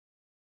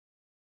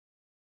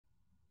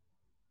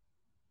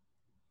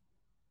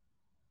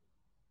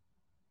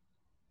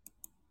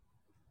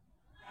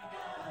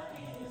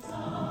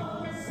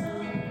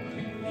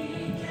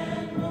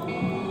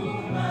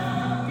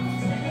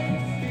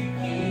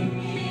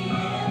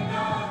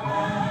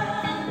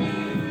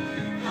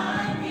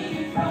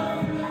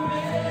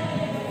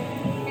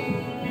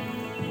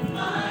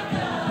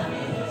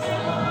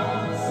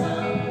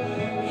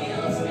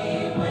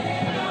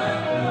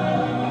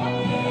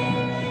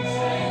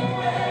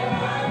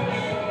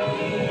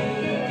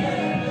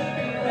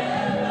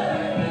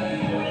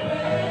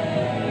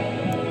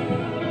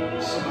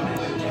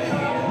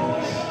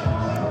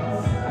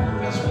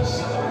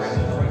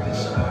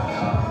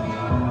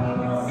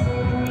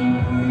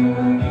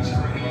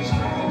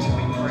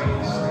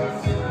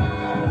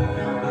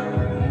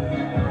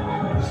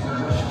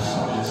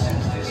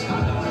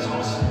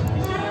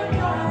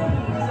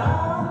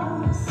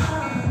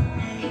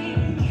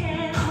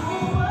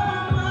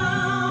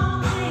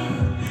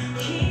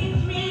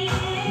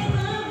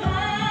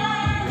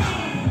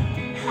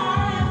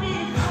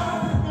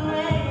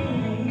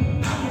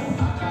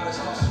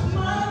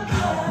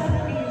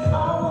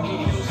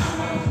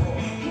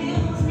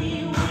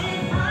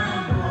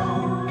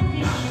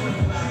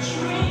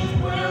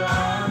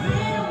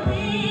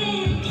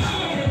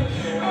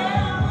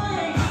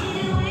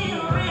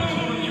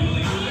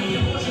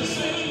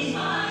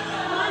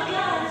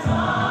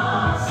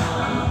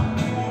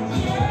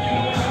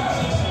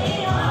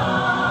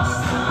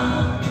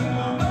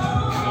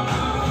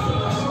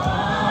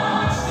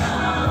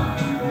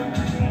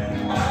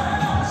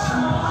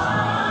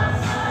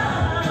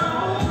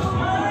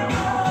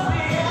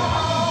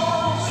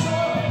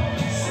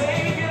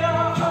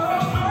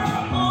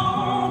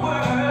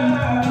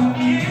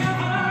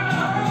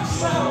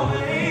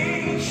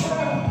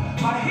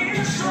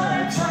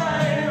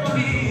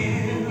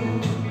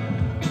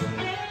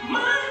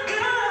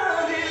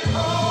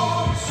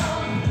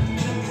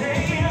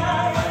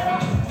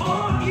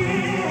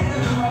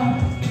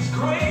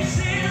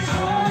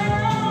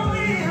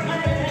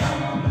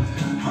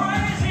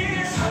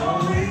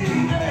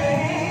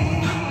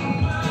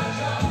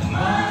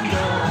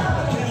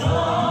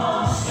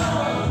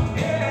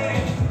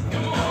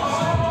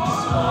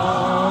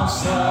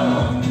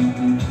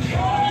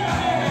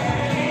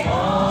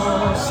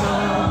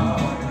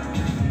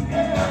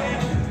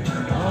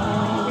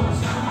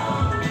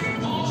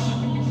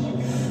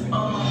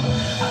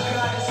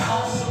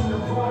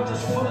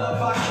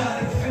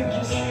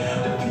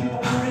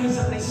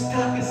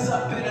rise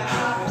up in a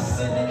high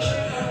percentage.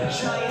 The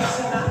giants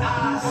in our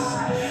eyes.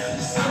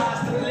 The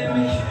sky's the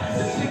limit.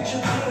 The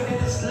picture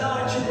painted is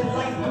larger than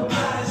life, but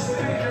God is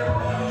bigger.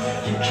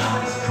 Your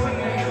God is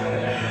greater.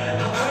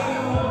 I weigh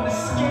you on the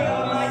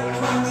scale like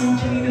Christ.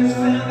 Jesus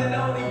found that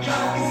only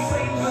God can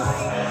save us.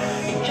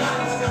 And God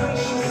is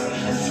gracious.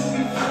 That's who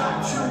we fly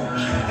to.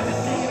 In the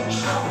day of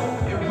trouble,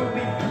 it will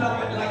be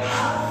blowing like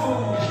hot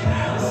food.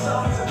 The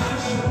songs of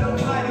vision,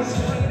 nobody's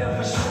greater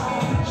for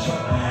strong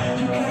vision.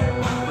 You can't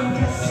rock with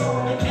that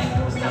song, it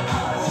echoes the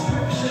heart of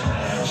scripture.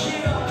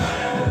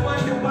 Yeah, no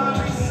wonder why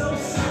we so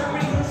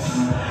serious.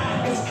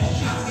 It's 'cause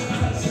Jesus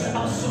Christ is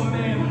awesome,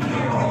 man.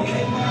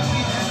 Period.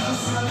 Jesus, the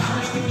Son,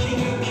 Christ, the King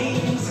of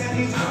Kings, and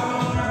He's God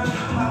on earth.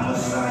 My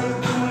Messiah,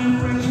 born and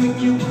raised, we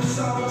give us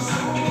all a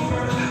second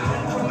birth.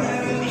 And from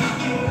heaven He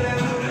came down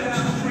to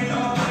free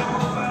all that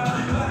were found.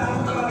 But I'll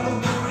call the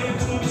Lord and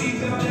 20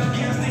 fell down,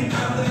 casting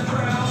down the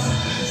crowds.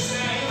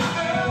 Saying,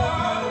 "Thou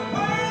art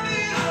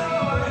worthy,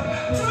 Lord,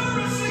 to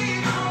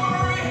receive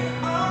glory,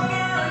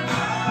 honor, and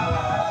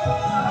power."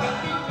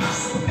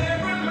 So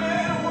every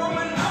man,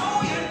 woman,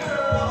 boy, and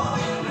girl,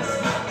 let's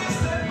make this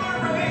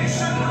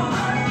declaration of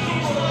praise.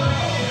 He's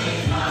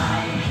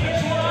mighty,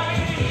 He's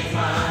mighty, He's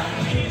mighty,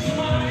 He's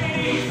mighty,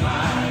 He's mighty, He's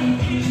mighty,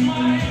 He's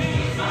mighty,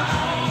 He's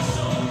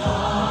awesome,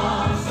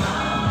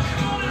 awesome.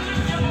 Come on and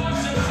lift your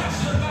voice and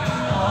testify.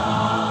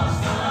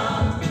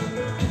 Awesome.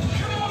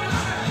 Come on and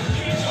say,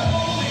 He's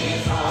holy,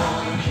 He's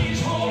holy,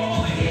 He's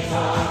holy, He's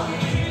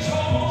holy, He's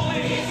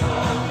holy, He's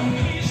holy,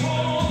 He's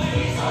holy,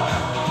 He's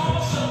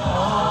awesome,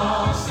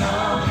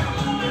 awesome.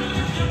 Come on and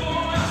lift your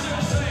voice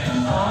and say,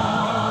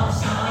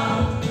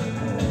 awesome.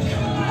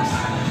 Come on and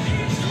say,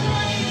 He's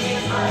great,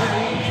 He's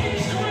great,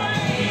 He's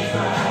great, He's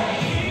great,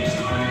 He's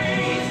great,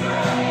 He's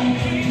great,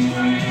 He's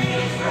great,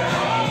 He's great,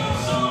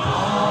 awesome,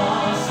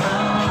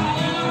 awesome.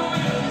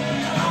 Hallelujah.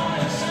 Come on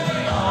and say,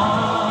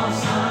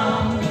 awesome.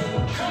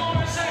 Come on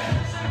and say,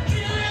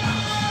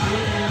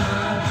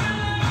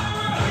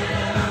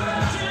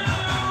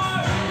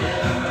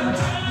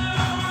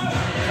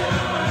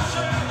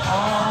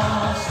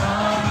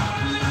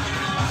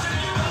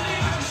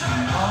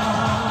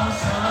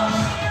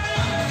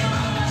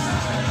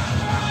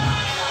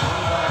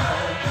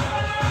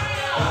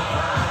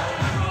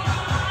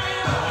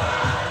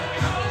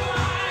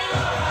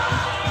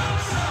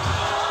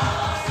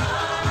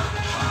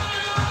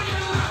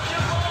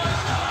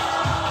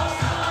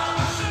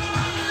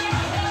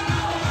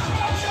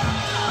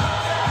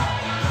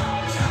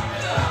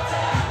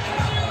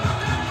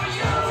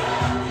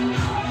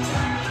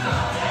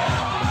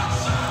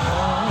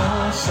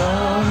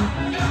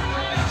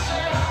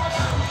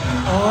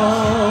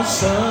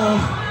 Awesome,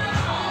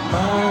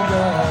 my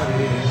God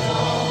is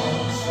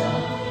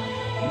awesome.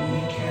 He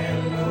can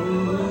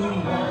move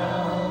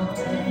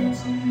mountains,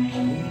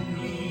 keep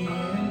me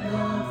in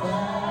the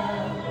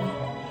valley,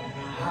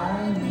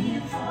 hide me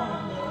from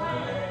the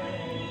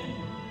rain.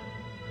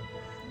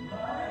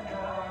 My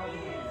God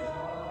is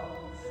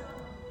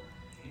awesome.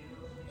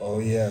 Oh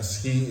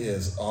yes, He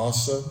is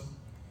awesome.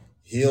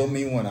 Heal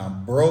me when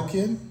I'm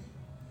broken,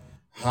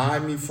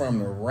 hide me from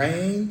the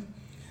rain.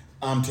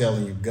 I'm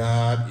telling you,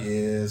 God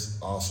is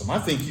awesome. I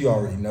think you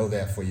already know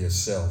that for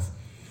yourself.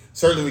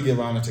 Certainly we give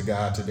honor to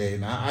God today.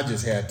 And I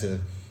just had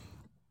to,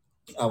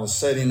 I was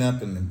setting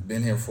up and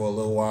been here for a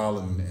little while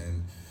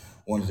and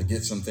wanted to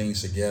get some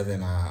things together.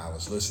 And I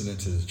was listening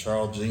to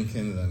Charles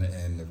Jenkins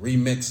and the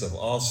remix of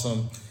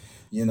Awesome.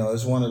 You know,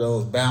 it's one of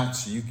those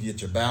bounce. You can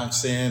get your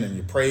bounce in and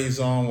your praise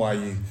on while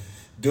you're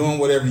doing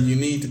whatever you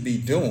need to be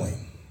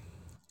doing.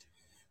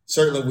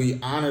 Certainly we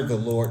honor the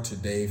Lord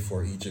today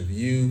for each of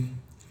you.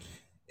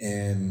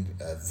 And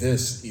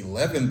this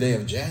 11th day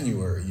of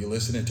January, you're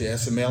listening to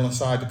SML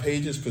Inside the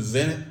Pages,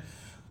 presented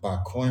by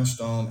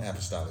Cornerstone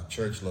Apostolic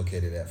Church,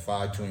 located at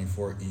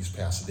 524 East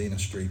Pasadena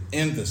Street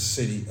in the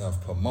city of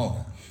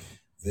Pomona.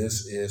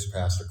 This is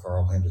Pastor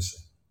Carl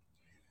Henderson.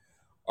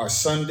 Our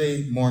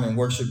Sunday morning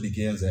worship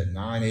begins at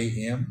 9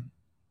 a.m.,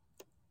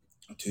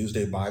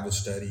 Tuesday Bible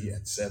study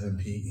at 7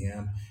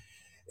 p.m.,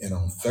 and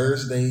on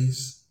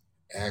Thursdays,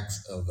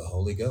 Acts of the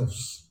Holy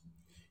Ghost.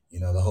 You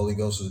know, the Holy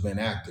Ghost has been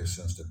active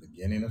since the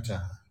beginning of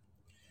time.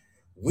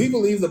 We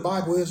believe the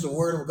Bible is the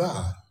Word of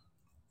God.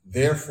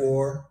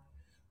 Therefore,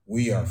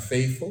 we are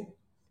faithful.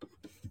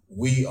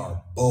 We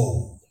are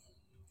bold.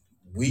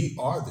 We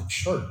are the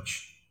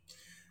church.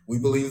 We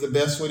believe the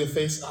best way to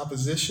face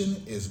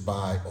opposition is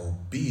by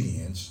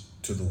obedience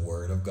to the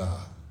Word of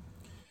God.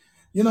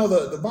 You know,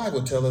 the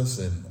Bible tells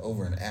us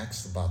over in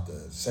Acts about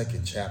the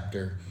 2nd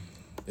chapter,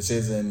 it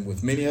says, and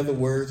with many other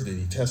words did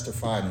he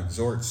testify and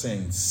exhort,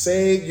 saying,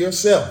 save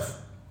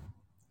yourself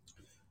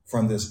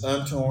from this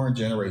untorn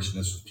generation.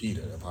 This was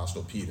Peter, the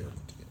Apostle Peter.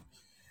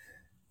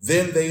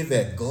 Then they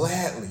that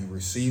gladly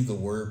received the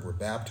word were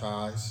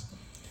baptized,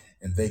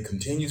 and they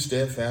continued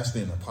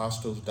steadfastly in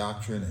apostles'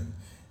 doctrine and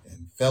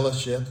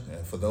fellowship.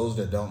 And for those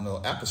that don't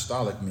know,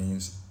 apostolic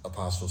means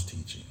apostles'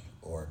 teaching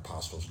or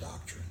apostles'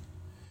 doctrine.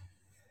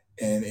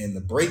 And in the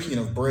breaking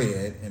of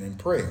bread and in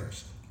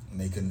prayers.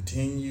 And they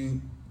continue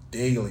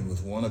daily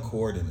with one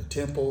accord in the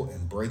temple,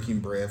 and breaking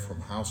bread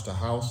from house to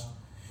house,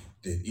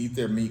 did eat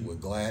their meat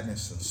with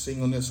gladness and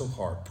singleness of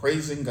heart,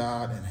 praising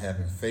God and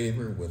having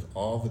favor with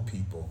all the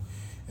people.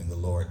 And the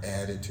Lord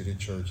added to the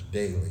church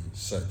daily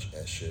such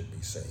as should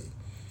be saved.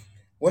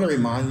 I want to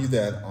remind you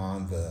that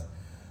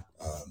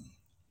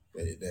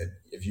that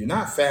if you're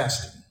not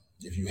fasting,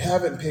 if you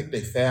haven't picked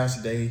a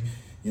fast day,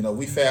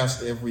 we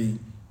fast every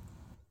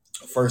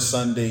first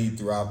Sunday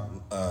throughout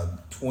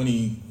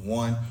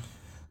 21.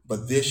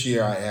 But this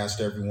year I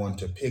asked everyone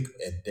to pick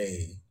a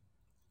day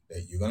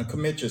that you're going to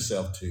commit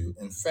yourself to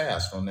and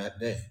fast on that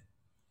day.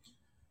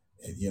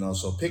 And,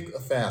 so pick a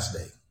fast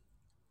day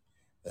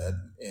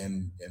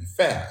and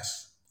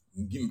fast.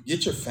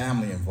 Get your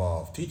family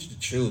involved. Teach the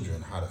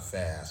children how to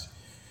fast.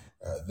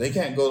 They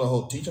can't go the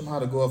whole, teach them how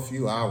to go a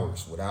few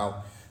hours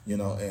without,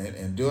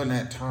 and during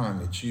that time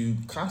that you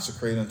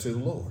consecrate unto the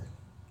Lord.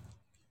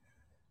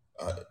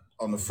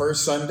 On the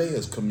first Sunday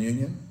is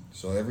communion.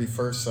 So every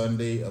first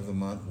Sunday of the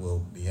month we'll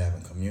be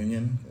having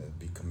communion. It'll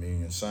be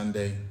Communion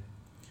Sunday.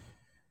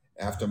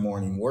 After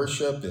morning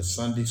worship, there's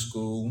Sunday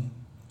school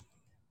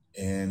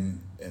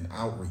and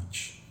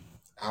outreach.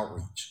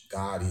 Outreach.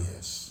 God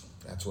is.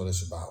 That's what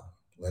it's about.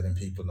 Letting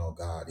people know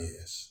God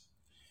is.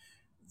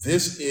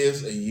 This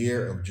is a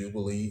year of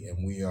Jubilee,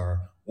 and we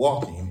are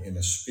walking in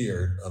a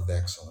spirit of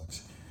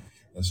excellence.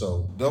 And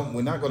so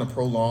we're not going to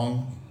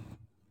prolong.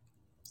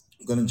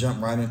 I'm going to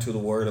jump right into the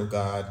Word of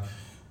God.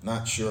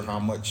 Not sure how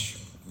much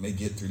may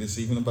get through this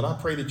evening, but I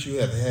pray that you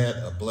have had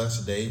a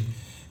blessed day.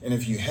 And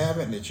if you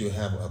haven't, that you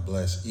have a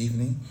blessed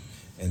evening.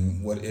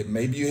 And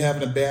maybe you're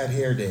having a bad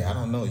hair day. I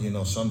don't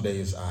know. Some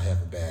days I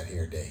have a bad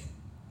hair day.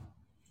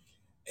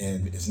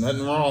 And it's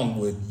nothing wrong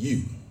with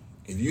you.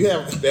 If you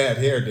have a bad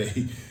hair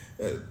day,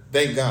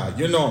 thank God,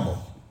 you're normal.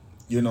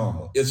 You're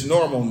normal. It's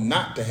normal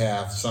not to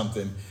have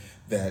something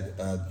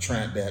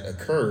that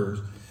occurs.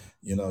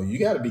 You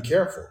got to be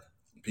careful.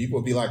 People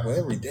will be like, well,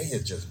 every day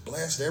is just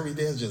blessed. Every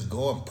day is just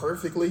going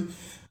perfectly.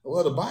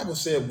 Well, the Bible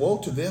said, woe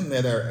to them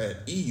that are at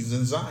ease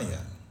in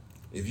Zion.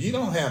 If you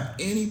don't have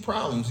any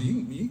problems,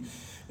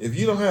 if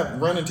you don't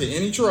run into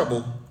any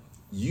trouble,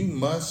 you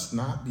must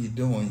not be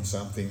doing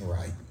something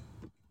right.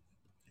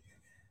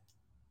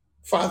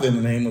 Father, in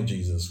the name of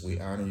Jesus, we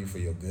honor you for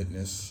your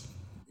goodness,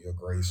 your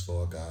grace,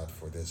 Lord God,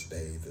 for this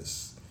day,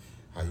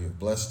 how you have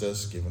blessed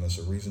us, given us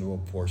a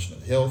reasonable portion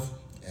of health.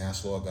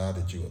 Ask, Lord God,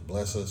 that you would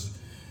bless us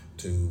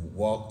to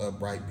walk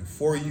upright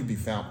before you, be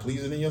found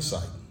pleasing in your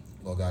sight.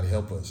 Lord God,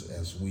 help us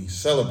as we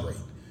celebrate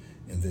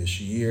in this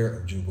year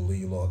of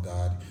Jubilee, Lord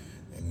God,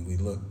 and we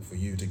look for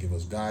you to give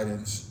us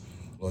guidance.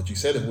 Lord, you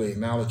said if we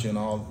acknowledge you in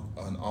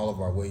all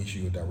of our ways,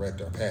 you would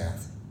direct our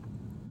path.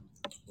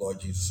 Lord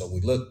Jesus, so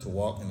we look to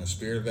walk in a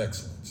spirit of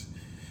excellence.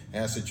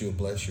 Ask that you would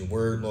bless your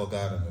word, Lord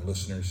God, and the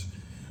listeners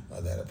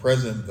that are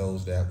present,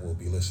 those that will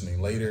be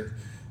listening later,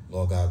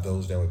 Lord God,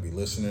 those that will be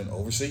listening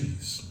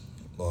overseas,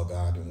 Lord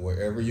God, and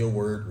wherever your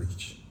word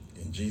reach,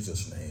 in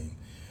Jesus' name.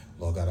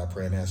 Lord God, I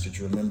pray and ask that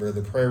you remember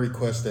the prayer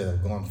requests that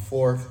have gone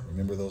forth.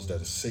 Remember those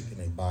that are sick in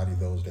their body,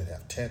 those that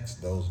have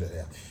text, those that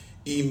have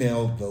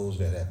emailed, those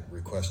that have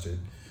requested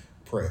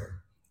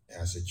prayer.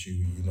 Ask that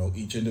you know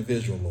each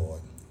individual,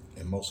 Lord.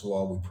 And most of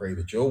all, we pray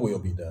that your will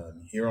be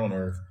done here on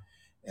earth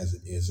as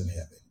it is in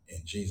heaven.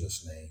 In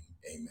Jesus' name,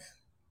 amen.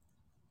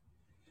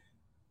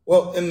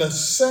 Well, in the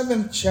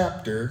 7th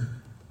chapter,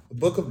 the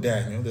book of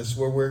Daniel, this is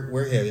where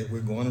we're headed.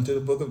 We're going into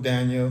the book of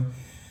Daniel.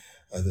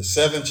 The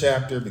 7th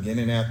chapter,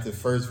 beginning at the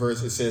first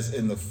verse, it says,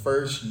 in the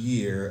first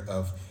year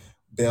of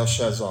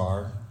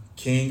Belshazzar,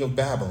 king of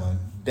Babylon,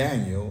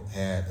 Daniel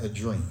had a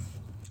dream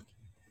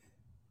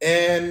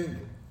and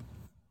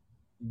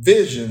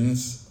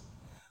visions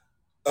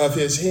of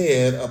his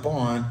head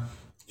upon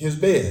his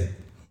bed.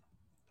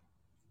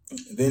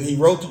 Then he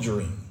wrote the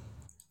dream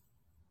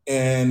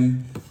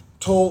and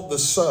told the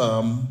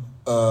sum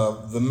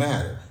of the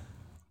matter.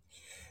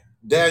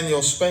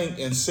 Daniel spake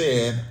and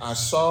said, I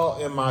saw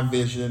in my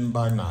vision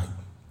by night,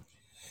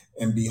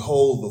 and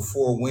behold, the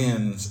 4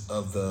 winds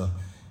of the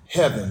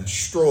heaven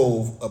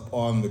strove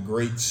upon the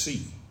great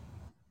sea.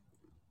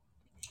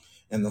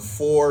 And the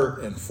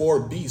four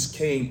beasts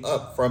came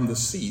up from the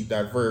sea,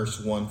 diverse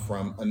one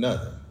from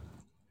another.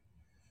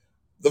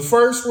 The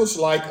first was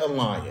like a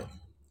lion,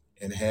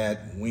 and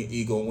had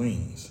eagle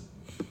wings.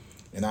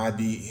 And I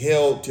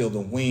beheld till the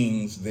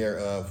wings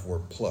thereof were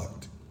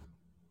plucked.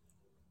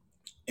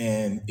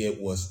 And it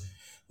was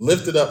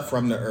lifted up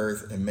from the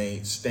earth and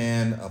made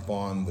stand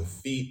upon the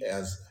feet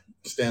as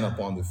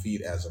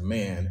a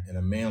man, and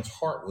a man's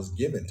heart was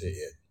given to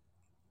it.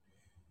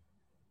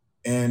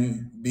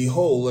 And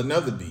behold,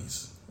 another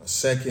beast, a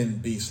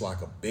second beast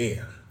like a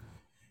bear,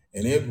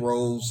 and it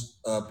rose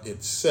up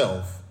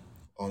itself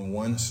on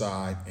one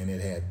side, and it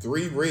had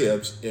 3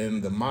 ribs in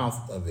the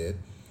mouth of it,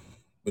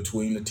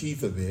 between the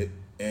teeth of it,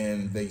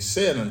 and they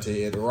said unto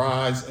it,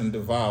 rise and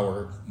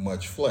devour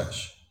much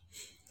flesh.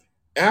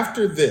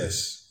 After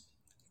this,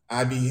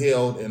 I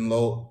beheld, and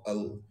lo,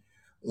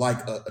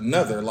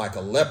 another like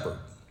a leopard,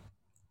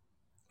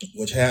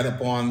 which had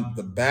upon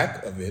the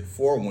back of it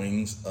 4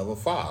 wings of a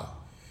fowl.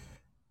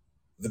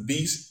 The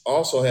beast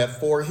also had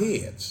 4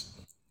 heads,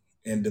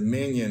 and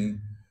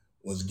dominion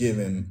was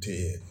given to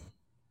it.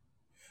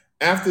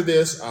 After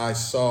this, I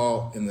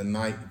saw in the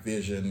night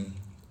vision,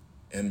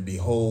 and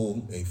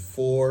behold, a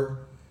fourth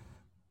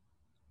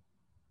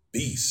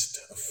beast,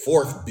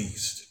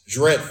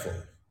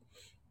 dreadful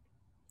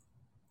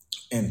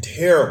and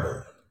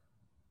terrible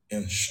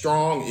and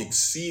strong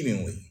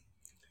exceedingly,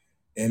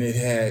 and it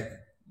had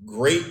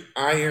great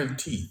iron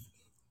teeth.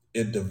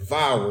 It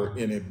devoured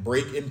and it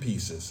brake in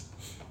pieces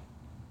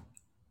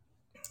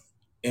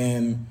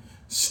and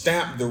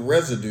stamped the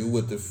residue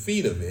with the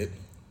feet of it,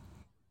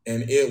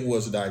 and it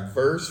was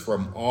diverse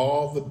from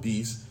all the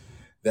beasts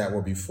that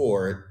were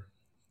before it,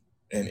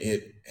 and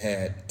it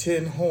had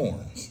 10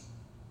 horns.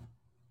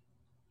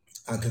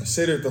 I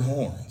considered the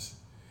horns,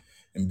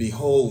 and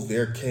behold,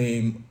 there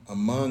came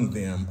among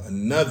them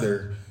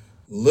another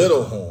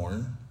little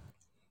horn,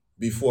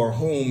 before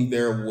whom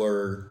there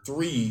were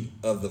 3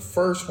 of the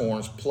first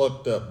horns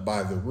plucked up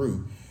by the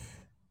root.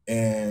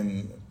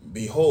 And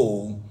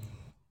behold,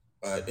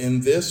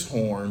 in this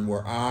horn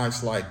were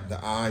eyes like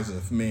the eyes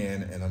of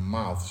men, and a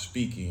mouth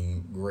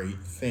speaking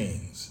great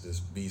things. This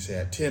beast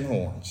had 10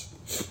 horns,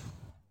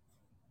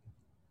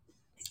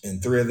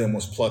 and 3 of them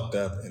was plucked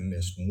up, and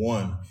this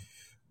one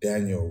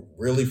Daniel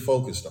really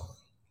focused on.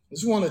 I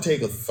just want to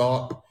take a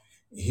thought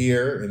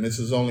here, and this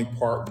is only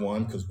part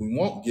 1 because we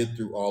won't get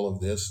through all of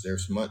this.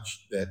 There's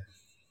much that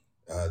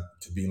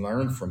to be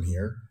learned from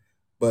here,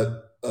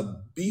 but a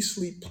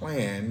beastly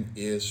plan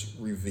is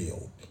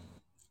revealed.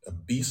 A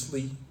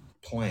beastly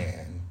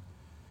plan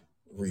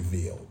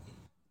revealed.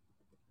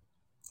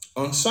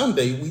 On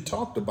Sunday, we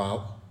talked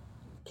about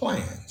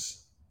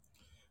plans.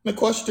 The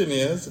question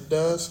is,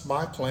 does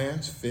my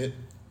plans fit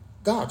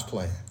God's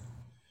plan?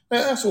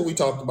 And that's what we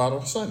talked about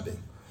on Sunday.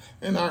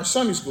 And our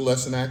Sunday school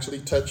lesson actually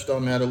touched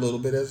on that a little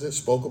bit as it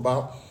spoke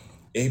about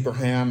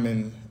Abraham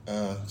and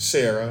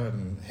Sarah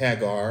and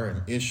Hagar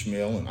and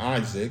Ishmael and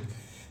Isaac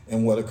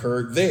and what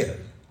occurred there.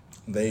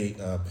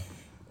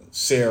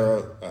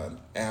 Sarah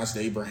asked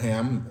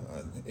Abraham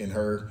in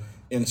her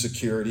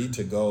insecurity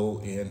to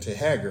go into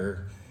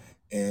Hagar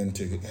and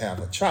to have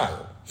a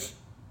child.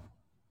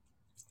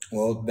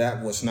 Well,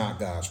 that was not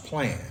God's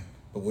plan,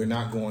 but we're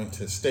not going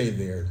to stay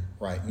there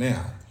right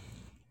now.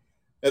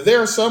 Now,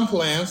 there are some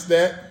plans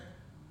that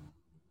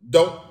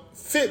don't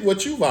fit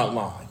what you've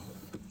outlined.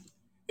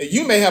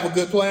 You may have a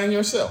good plan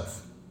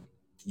yourself.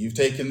 You've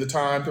taken the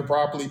time to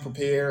properly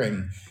prepare,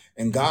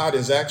 and God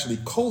has actually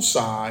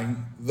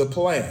co-signed the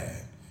plan.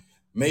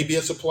 Maybe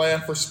it's a plan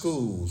for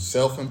school,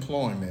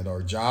 self-employment,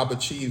 or job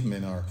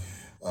achievement, or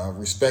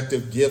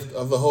respective gift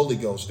of the Holy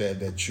Ghost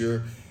that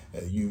you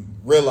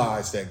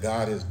realize that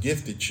God has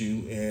gifted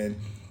you, and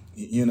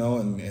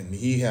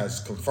He has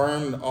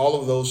confirmed all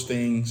of those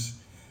things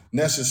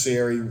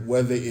necessary,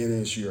 whether it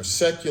is your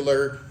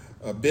secular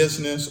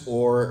business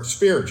or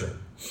spiritual.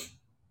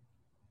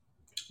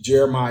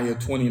 Jeremiah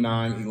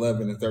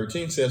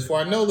 29:11-13 says, "For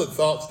I know the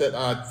thoughts that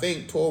I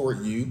think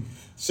toward you,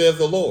 saith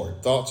the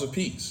Lord, thoughts of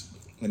peace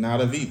and not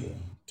of evil,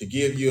 to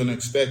give you an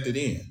expected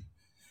end.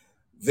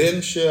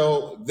 Then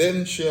shall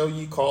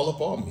ye call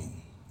upon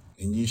me,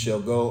 and ye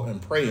shall go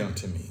and pray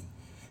unto me,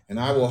 and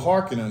I will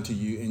hearken unto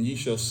you, and ye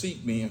shall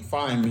seek me and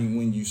find me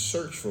when you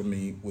search for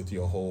me with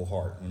your whole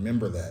heart."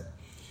 Remember that.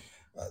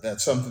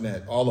 That's something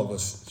that all of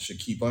us should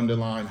keep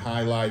underlined,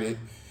 highlighted,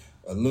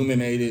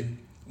 illuminated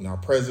in our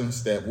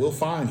presence, that we'll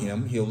find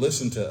him. He'll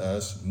listen to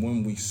us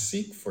when we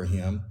seek for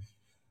him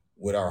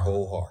with our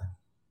whole heart.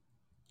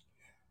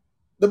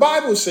 The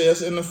Bible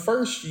says in the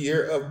first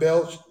year of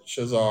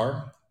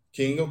Belshazzar,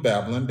 king of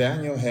Babylon,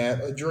 Daniel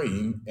had a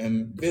dream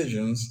and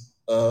visions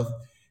of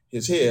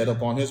his head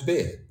upon his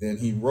bed. Then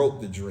he wrote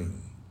the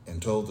dream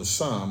and told the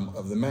sum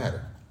of the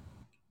matter.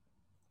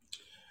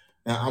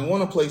 Now, I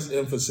want to place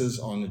emphasis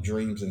on the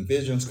dreams and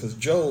visions because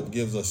Job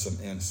gives us some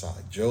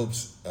insight.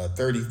 Job's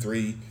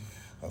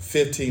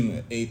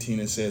 33:15-18,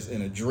 it says,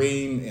 "In a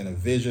dream, in a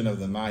vision of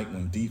the night,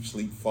 when deep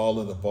sleep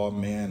falleth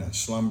upon man and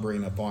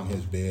slumbering upon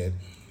his bed,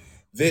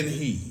 then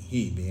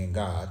he being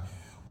God,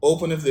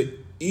 openeth the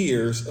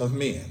ears of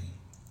men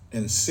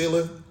and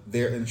sealeth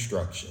their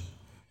instruction,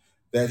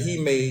 that he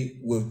may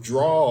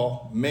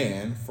withdraw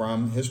man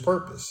from his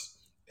purpose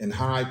and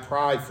hide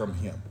pride from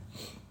him."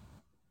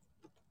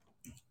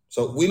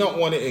 So we don't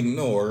want to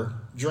ignore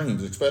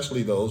dreams,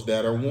 especially those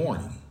that are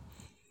warning.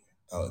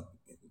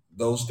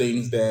 Those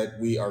things that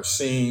we are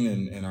seeing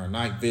in our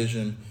night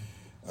vision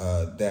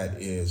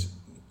that is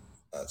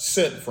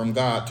sent from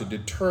God to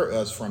deter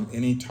us from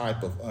any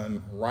type of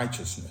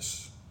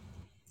unrighteousness.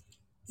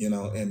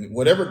 And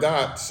whatever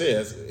God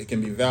says, it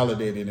can be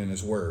validated in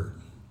his word.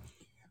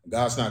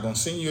 God's not going to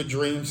send you a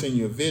dream, send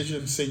you a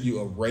vision, send you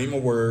a rhema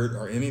word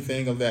or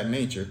anything of that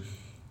nature,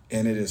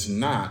 and it is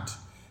not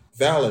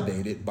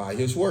validated by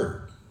his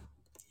word.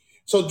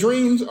 So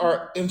dreams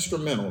are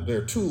instrumental.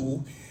 They're a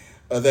tool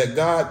that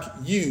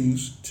God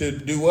used to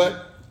do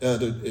what?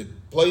 It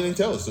plainly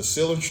tells us to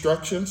seal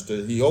instructions.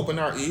 He opened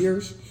our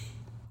ears.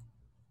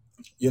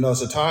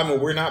 It's a time when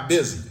we're not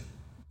busy.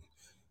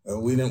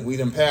 We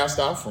done passed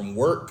out from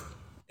work,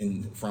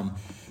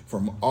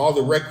 from all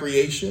the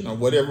recreation or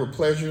whatever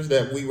pleasures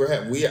that we were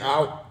having. We are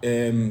out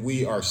and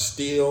we are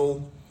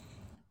still,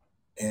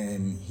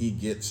 and he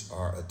gets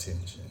our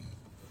attention.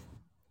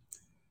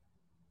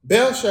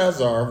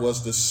 Belshazzar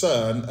was the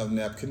son of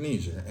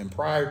Nebuchadnezzar, and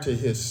prior to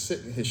his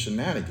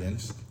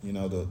shenanigans,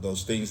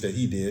 those things that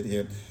he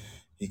did,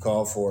 he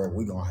called for,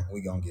 we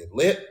gonna get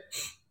lit.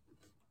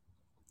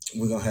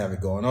 We're gonna have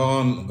it going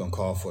on. We're gonna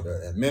call for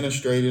the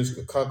administrators,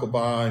 the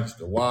concubines,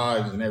 the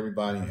wives, and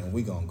everybody, and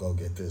we're gonna go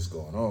get this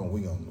going on.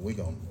 We're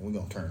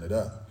gonna turn it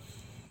up.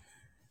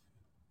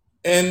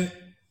 And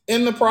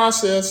in the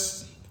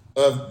process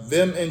of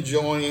them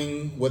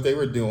enjoying what they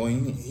were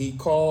doing, he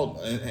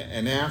called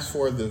and asked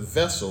for the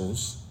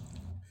vessels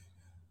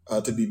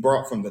to be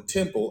brought from the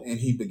temple, and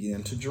he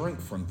began to drink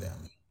from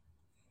them.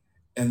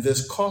 And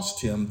this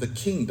cost him the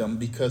kingdom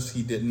because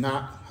he did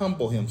not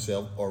humble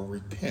himself or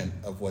repent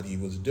of what he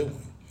was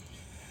doing.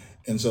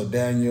 And so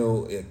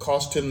Daniel, it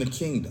cost him the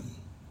kingdom.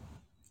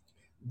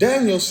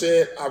 Daniel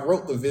said, I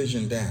wrote the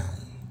vision down.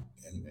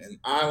 And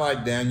I,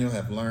 like Daniel,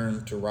 have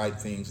learned to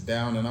write things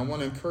down. And I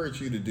want to encourage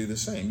you to do the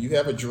same. You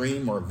have a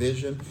dream or a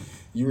vision,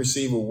 you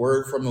receive a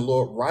word from the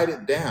Lord, write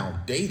it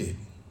down, date it.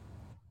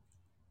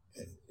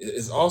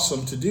 It's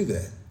awesome to do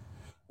that.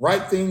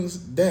 Write things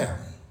down.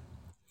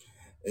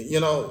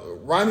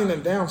 Writing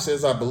them down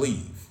says, I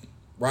believe.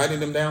 Writing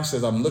them down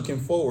says, I'm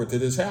looking forward to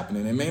this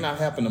happening. It may not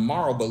happen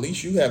tomorrow, but at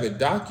least you have it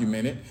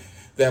documented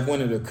that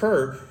when it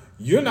occurred,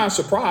 you're not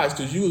surprised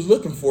because you was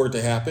looking for it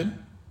to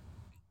happen.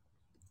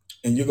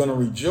 And you're going to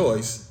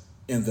rejoice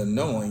in the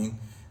knowing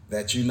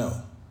that you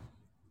know.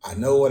 I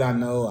know what I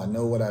know.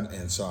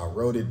 And so I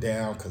wrote it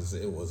down because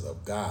it was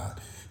of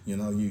God.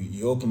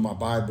 You open my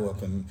Bible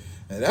up, and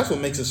that's what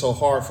makes it so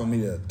hard for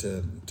me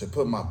to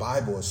put my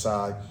Bible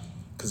aside,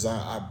 because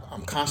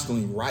I'm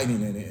constantly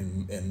writing it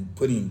and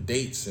putting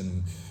dates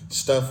and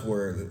stuff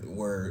where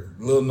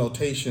little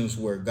notations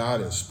where God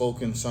has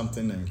spoken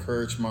something to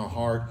encourage my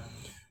heart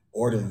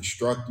or to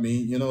instruct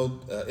me.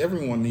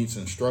 Everyone needs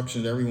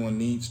instructions. Everyone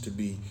needs to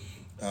be,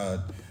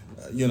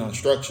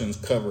 instructions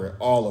cover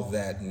all of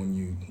that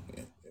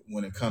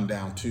when it come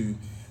down to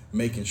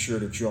making sure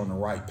that you're on the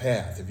right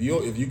path. If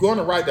you go in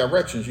the right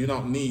directions, you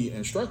don't need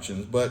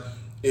instructions. But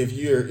if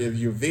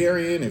you're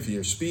varying, if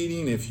you're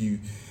speeding, if you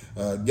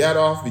got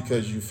off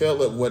because you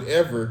felt it,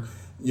 whatever,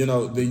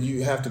 then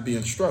you have to be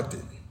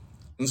instructed.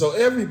 And so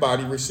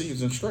everybody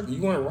receives instruction.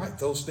 You want to write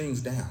those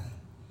things down.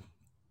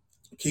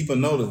 Keep a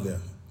note of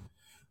them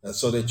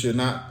so that you're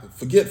not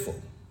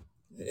forgetful.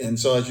 And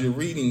so as you're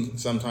reading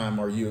sometime,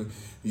 or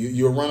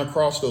you'll run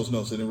across those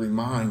notes and it'll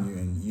remind you,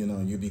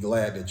 and you'll be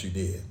glad that you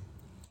did.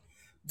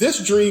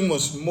 This dream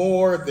was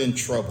more than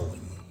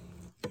troubling.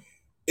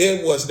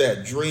 It was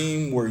that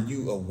dream where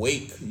you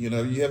awake. You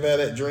ever had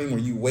that dream where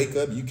you wake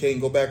up, you can't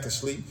go back to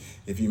sleep?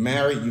 If you're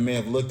married, you may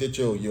have looked at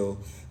your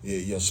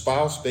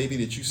spouse, baby,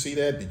 that you see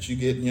that you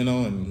get,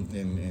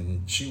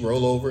 and she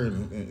roll over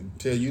and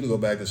tell you to go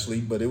back to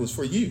sleep, but it was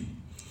for you.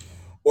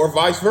 Or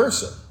vice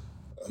versa.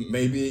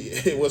 Maybe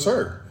it was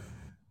her.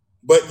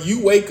 But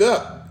you wake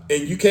up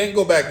and you can't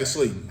go back to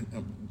sleep.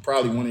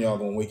 Probably one of y'all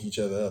gonna wake each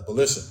other up. But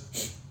listen,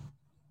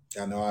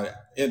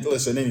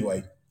 listen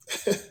anyway.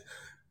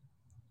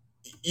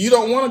 You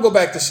don't want to go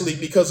back to sleep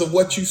because of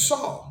what you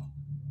saw.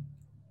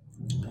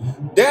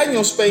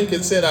 Daniel spake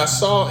and said, I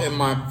saw in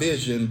my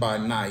vision by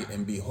night,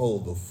 and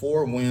behold, the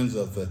four winds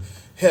of the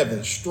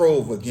heaven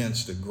strove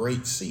against the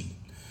great sea.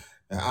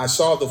 Now, I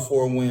saw the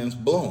four winds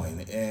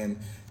blowing, and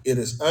it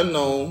is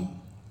unknown.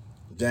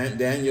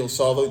 Daniel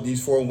saw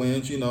these four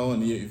winds,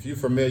 and if you're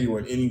familiar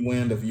with any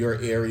wind of your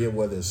area,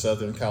 whether it's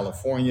Southern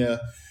California,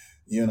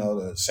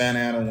 the Santa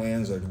Ana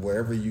winds, or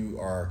wherever you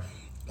are,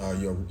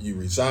 you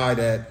reside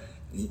at,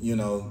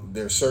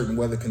 there's certain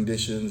weather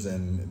conditions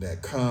and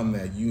that come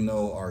that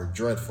are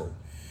dreadful.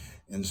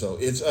 And so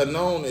it's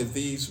unknown if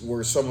these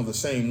were some of the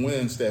same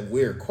winds that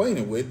we're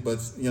acquainted with,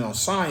 but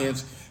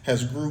science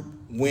has grouped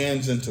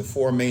winds into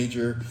four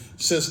major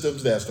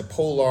systems. That's the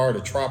polar,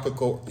 the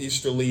tropical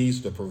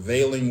easterlies, the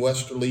prevailing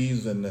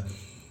westerlies, and the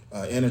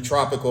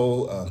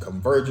intertropical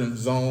convergence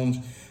zones.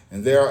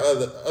 And there are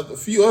a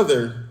few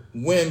other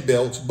wind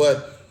belts,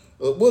 but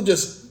we'll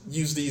just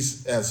use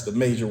these as the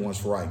major ones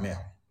for right now.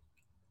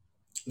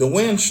 The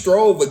wind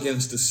strove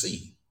against the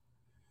sea,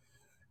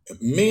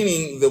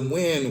 meaning the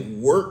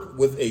wind worked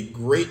with a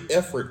great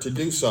effort to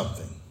do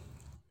something.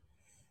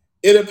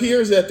 It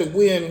appears that the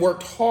wind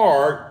worked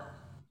hard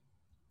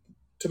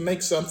to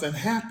make something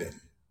happen.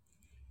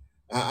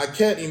 I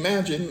can't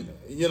imagine,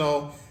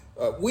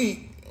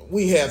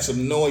 we had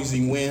some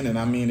noisy wind, and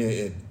I mean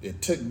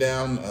it took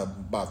down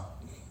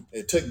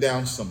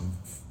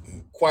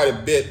quite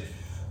a bit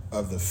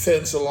of the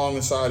fence along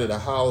the side of the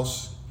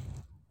house.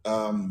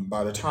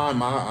 By the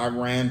time I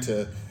ran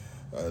to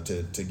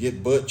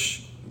get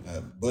Butch,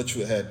 Butch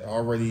had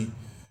already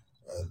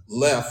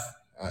left.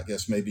 I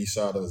guess maybe he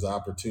saw there was an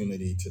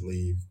opportunity to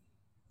leave.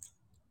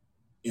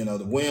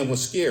 The wind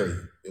was scary.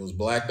 It was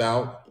blacked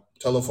out.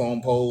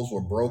 Telephone poles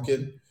were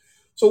broken.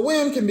 So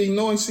wind can be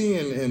noisy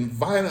and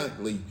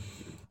violently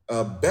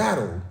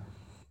battled.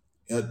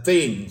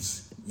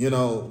 things,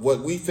 what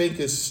we think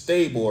is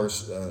stable or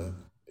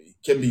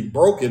can be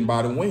broken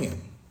by the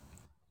wind.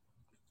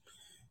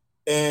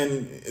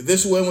 And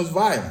this wind was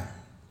violent.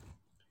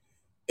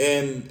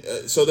 And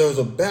so there was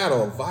a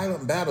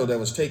violent battle that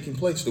was taking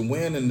place. The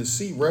wind and the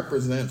sea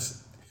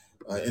represents,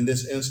 in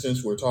this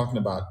instance, we're talking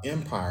about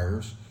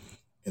empires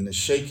and the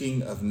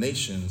shaking of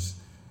nations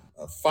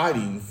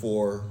fighting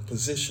for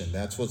position.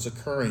 That's what's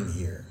occurring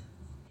here.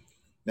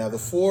 Now, the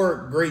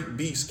four great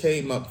beasts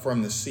came up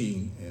from the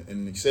sea,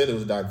 and he said it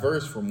was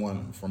diverse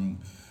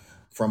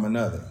from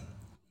another.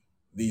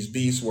 These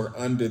beasts were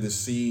under the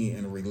sea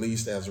and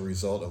released as a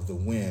result of the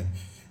wind.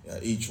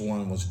 Each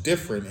one was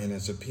different in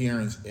its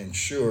appearance and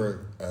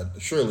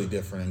surely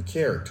different in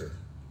character.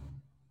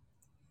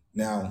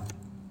 Now,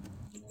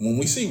 when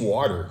we see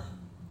water,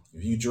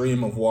 if you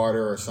dream of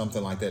water or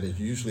something like that, it's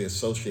usually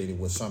associated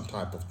with some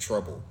type of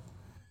trouble.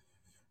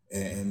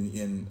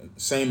 And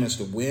same as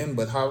the wind,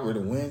 but however,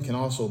 the wind can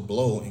also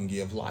blow and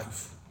give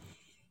life.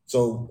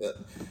 So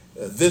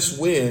this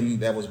wind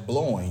that was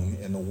blowing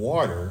in the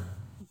water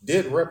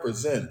did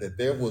represent that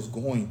there was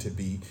going to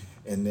be,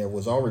 and there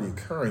was already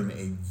occurring,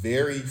 a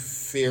very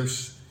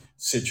fierce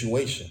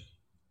situation.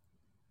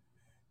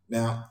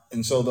 Now,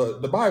 and so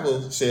the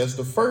Bible says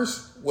the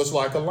first was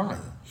like a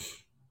lion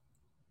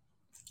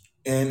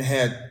and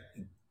had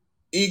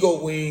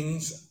eagle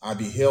wings. I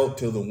beheld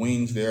till the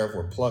wings thereof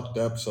were plucked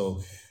up.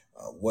 So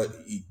what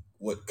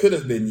could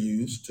have been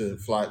used to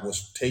fly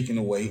was taken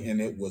away, and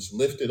it was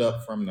lifted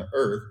up from the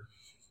earth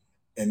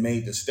and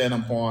made to stand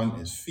upon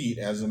his feet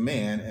as a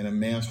man, and a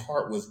man's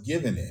heart was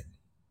given it.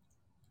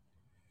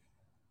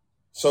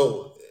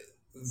 So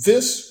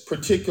this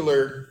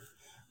particular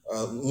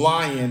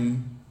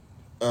lion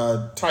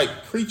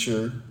type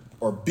creature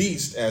or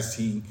beast, as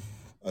he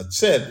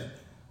said,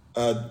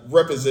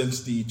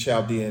 represents the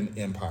Chaldean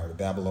Empire, the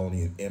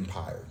Babylonian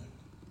Empire.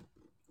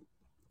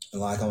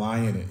 Like a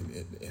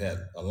lion, it had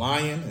a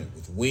lion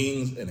with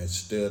wings, and it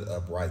stood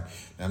upright.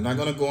 Now, I'm not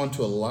going to go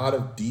into a lot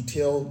of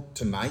detail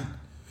tonight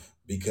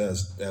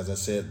because, as I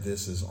said,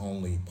 this is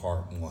only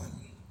part one.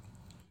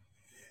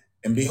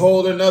 And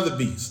behold, another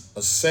beast,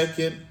 a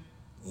second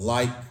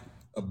like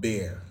a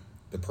bear,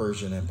 the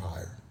Persian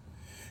Empire.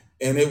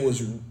 And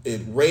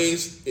it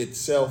raised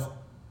itself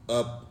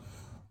up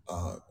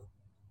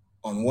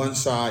on one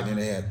side, and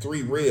it had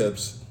three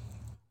ribs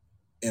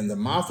in the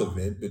mouth of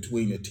it,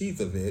 between the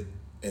teeth of it,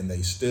 and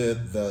they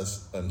stood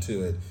thus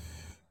unto it,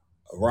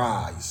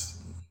 arise.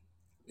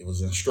 It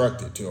was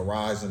instructed to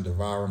arise and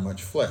devour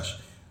much flesh.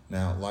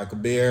 Now, like a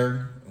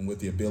bear, and with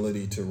the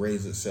ability to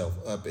raise itself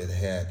up, it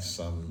had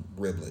some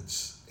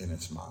riblets in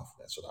its mouth.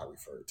 That's what I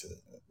referred to.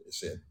 It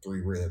said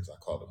three ribs. I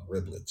call them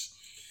riblets.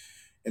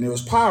 And it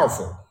was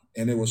powerful,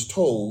 and it was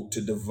told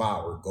to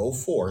devour. Go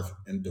forth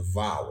and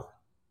devour.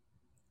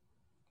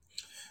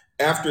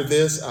 After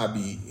this, I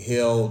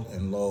beheld,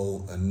 and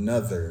lo,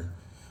 another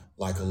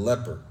like a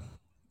leopard,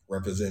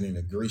 representing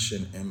the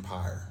Grecian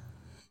Empire,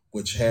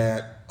 which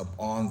had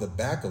upon the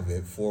back of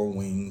it four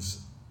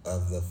wings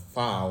of a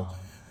fowl,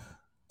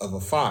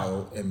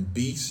 and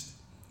beast.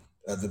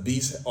 The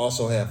beast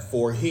also had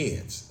four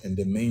heads, and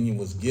dominion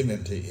was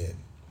given to it.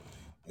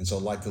 And so,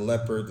 like the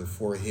leopard, the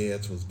four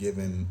heads was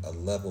given a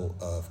level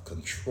of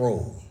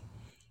control,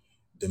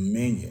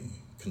 dominion,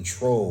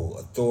 control,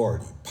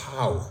 authority,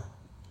 power.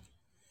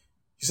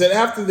 He said,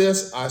 after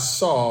this, I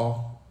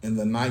saw in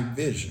the night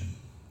vision,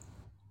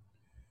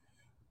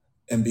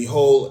 and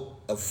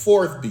behold, a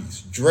fourth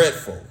beast,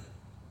 dreadful,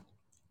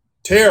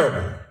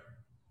 terrible,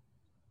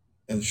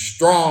 and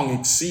strong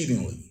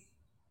exceedingly.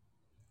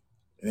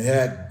 And it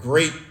had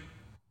great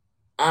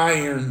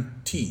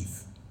iron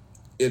teeth.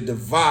 It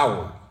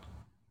devoured.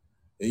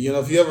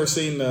 If you ever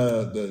seen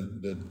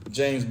the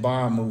James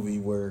Bond movie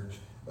where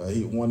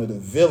one of the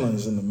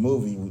villains in the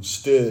movie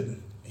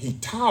he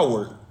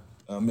towered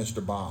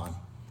Mr. Bond,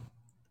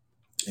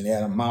 and he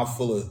had a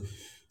mouthful of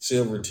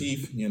silver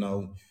teeth,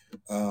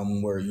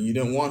 where you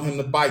didn't want him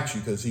to bite you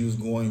because he was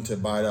going to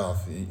bite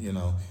off.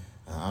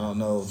 I don't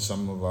know,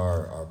 some of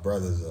our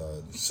brothers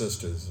and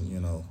sisters, and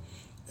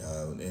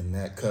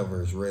that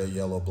cover is red,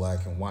 yellow,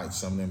 black, and white.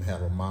 Some of them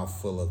have a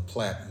mouthful of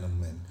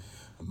platinum and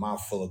a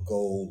mouthful of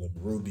gold and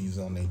rubies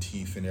on their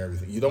teeth and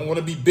everything. You don't want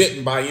to be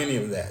bitten by any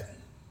of that.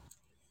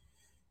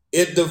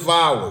 It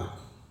devoured.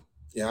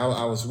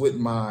 I was we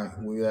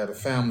were at a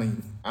family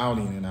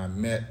outing, and I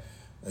met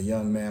a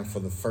young man for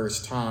the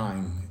first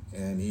time,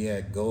 and he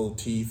had gold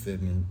teeth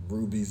and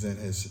rubies in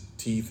his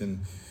teeth.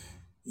 And,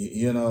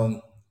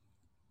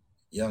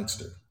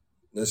 youngster,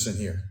 listen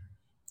here.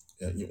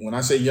 When I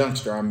say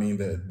youngster, I mean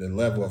the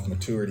level of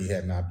maturity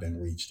had not been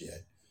reached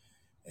yet.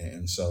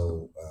 And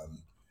so,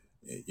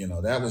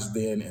 that was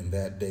then and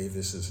that day.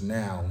 This is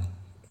now.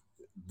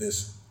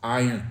 This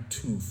iron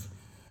tooth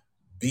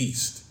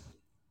beast,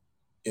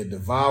 it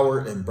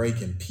devoured and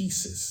brake in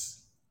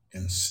pieces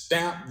and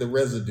stamped the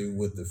residue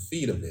with the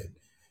feet of it.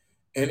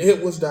 And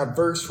it was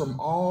diverse from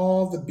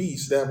all the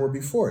beasts that were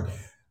before it.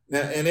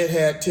 Now, and it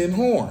had 10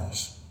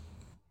 horns.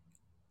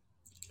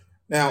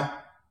 Now,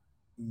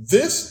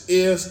 this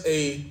is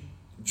a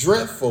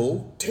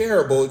dreadful,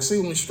 terrible,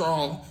 exceedingly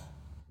strong,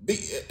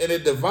 and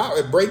it devoured,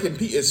 it break in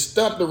pieces, it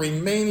stumped the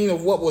remaining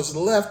of what was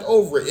left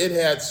over. It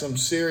had some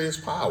serious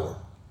power.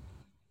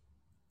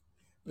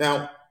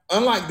 Now,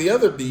 unlike the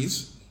other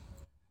beasts,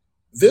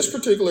 this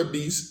particular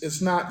beast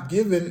is not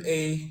given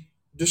a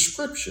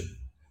description.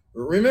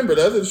 Remember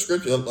the other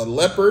description: a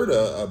leopard,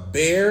 a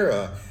bear,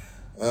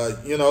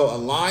 a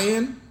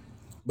lion.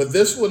 But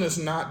this one is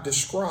not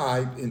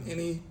described in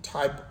any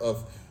type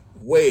of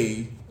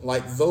way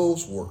like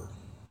those were.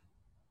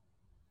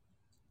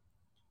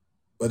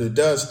 But it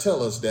does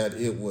tell us that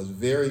it was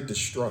very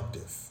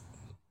destructive.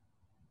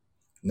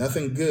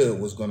 Nothing good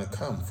was going to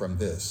come from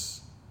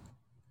this.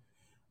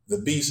 The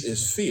beast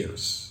is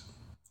fierce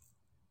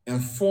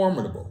and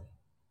formidable,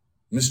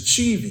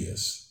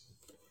 mischievous.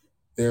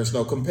 There's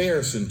no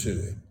comparison to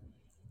it.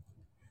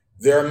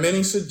 There are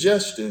many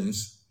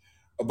suggestions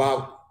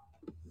about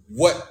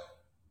what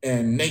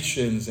and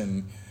nations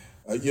and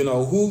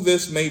who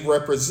this may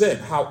represent.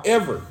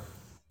 However,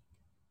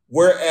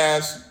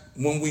 whereas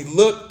when we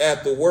look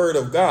at the Word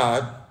of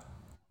God,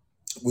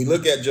 we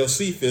look at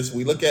Josephus,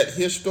 we look at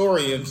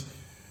historians,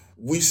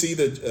 we see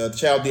the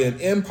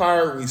Chaldean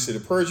Empire, we see the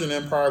Persian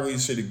Empire, we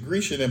see the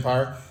Grecian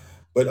Empire,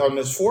 but on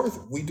this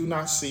fourth, we do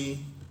not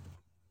see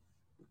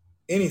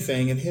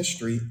anything in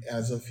history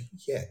as of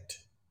yet.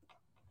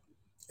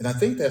 And I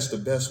think that's the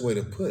best way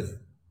to put it,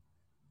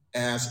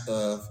 as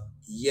of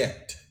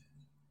yet.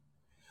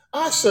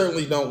 I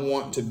certainly don't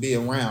want to be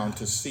around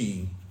to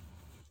see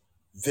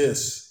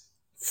this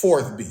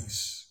fourth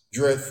beast,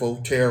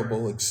 dreadful,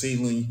 terrible,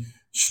 exceedingly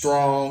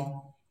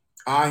strong,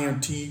 iron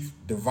teeth,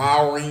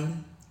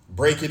 devouring,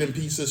 breaking in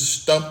pieces,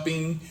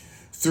 stumping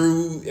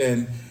through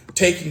and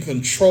taking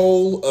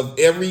control of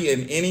every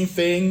and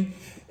anything.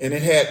 And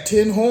it had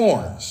 10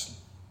 horns.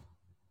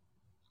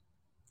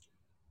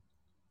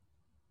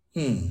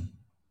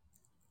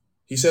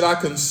 He said, I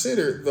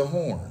considered the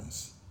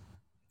horns.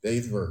 The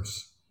 8th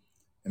verse.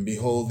 And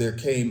behold, there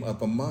came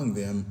up among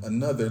them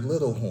another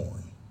little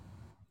horn,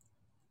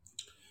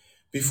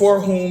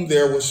 before whom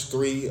there was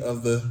 3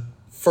 of the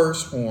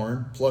first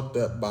horn plucked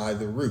up by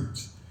the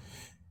roots.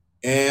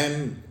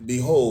 And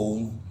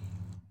behold,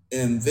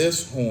 in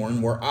this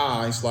horn were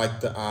eyes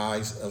like the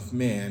eyes of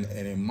men,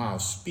 and a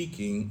mouth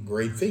speaking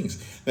great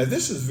things. Now,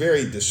 this is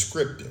very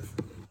descriptive.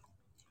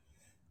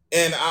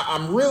 And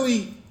I'm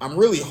really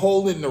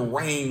holding the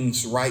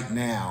reins right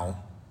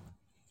now,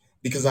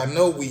 because I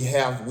know we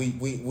have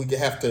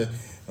to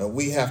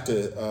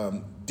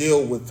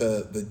deal with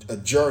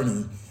a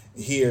journey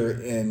here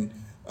in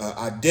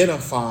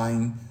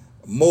identifying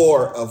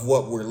more of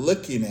what we're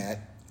looking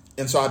at,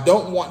 and so I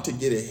don't want to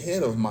get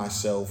ahead of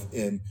myself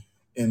in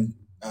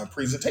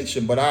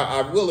presentation. But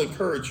I will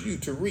encourage you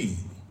to read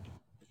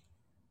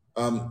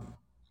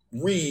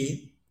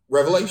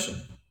Revelation,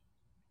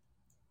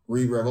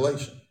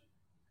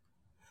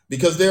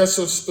 because there are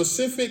some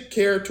specific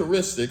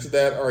characteristics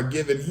that are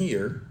given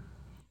here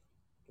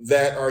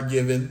that are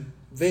given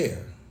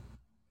there.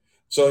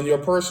 So in your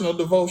personal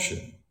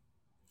devotion,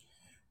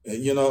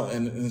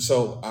 and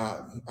so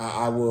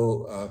I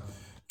will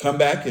come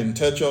back and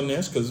touch on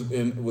this, because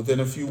within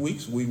a few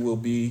weeks we will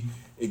be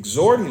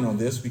exhorting on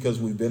this, because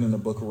we've been in the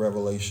book of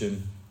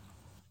Revelation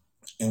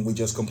and we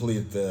just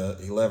completed the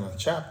 11th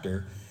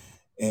chapter,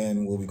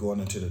 and we'll be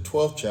going into the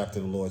 12th chapter.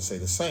 The Lord say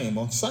the same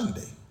on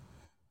Sunday.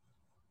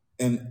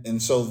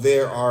 And so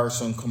there are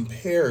some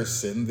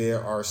comparison,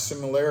 there are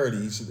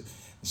similarities.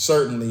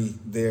 Certainly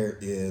there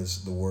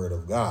is the Word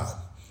of God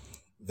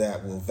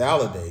that will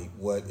validate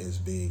what is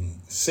being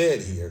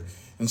said here.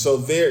 And so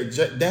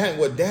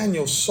what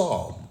Daniel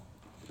saw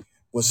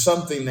was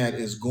something that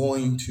is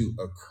going to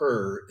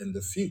occur in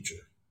the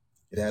future.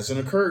 It hasn't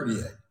occurred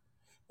yet.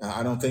 Now,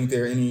 I don't think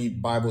there are any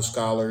Bible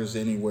scholars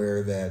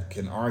anywhere that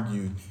can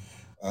argue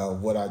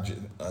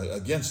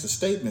against the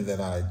statement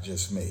that I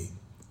just made.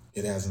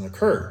 It hasn't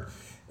occurred.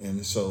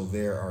 And so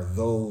there are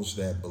those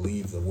that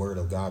believe the Word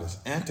of God is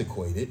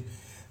antiquated.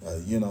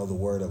 The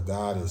Word of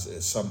God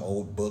is some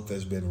old book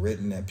that's been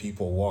written that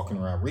people are walking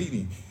around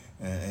reading.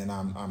 And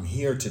I'm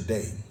here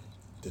today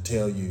to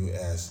tell you,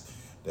 as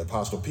the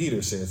Apostle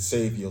Peter said,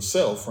 save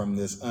yourself from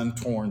this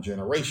untorn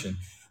generation,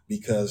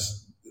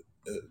 because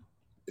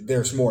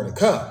there's more to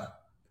come.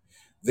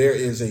 There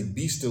is a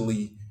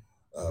beastly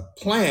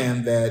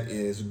plan that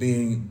is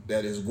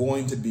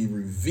going to be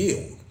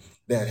revealed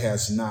that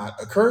has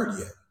not occurred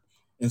yet.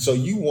 And so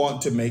you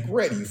want to make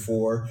ready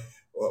for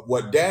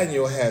what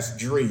Daniel has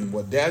dreamed,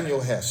 what Daniel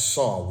has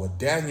saw, what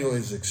Daniel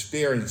is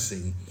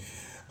experiencing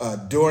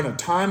during a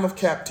time of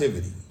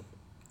captivity.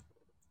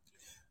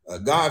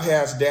 God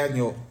has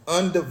Daniel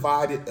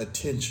undivided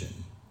attention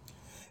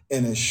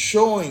and is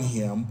showing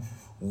him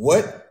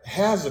what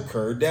has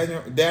occurred.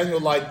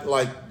 Daniel,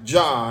 like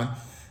John,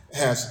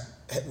 has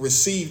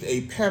received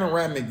a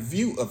panoramic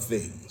view of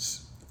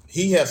things.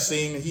 He has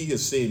seen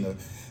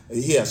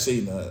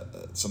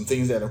some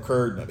things that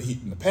occurred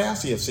in the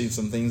past. He has seen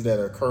some things that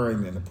are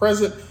occurring in the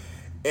present,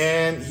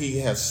 and he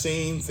has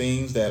seen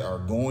things that are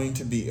going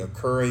to be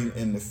occurring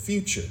in the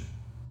future.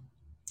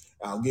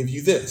 I'll give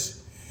you this.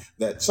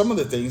 that some of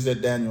the things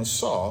that Daniel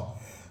saw,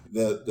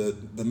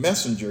 the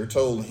messenger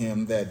told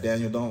him that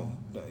Daniel,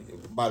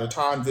 don't, by the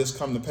time this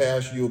come to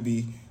pass, you'll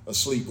be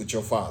asleep with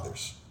your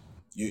fathers.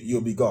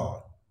 You'll be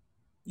gone.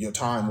 Your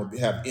time will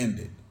have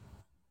ended.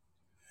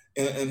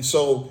 And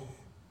so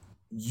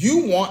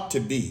you want to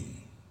be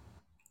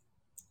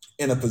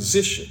in a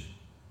position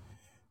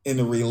in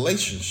a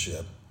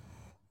relationship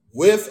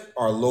with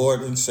our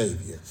Lord and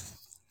Savior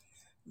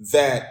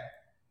that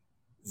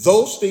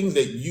those things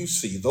that you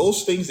see,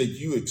 those things that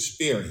you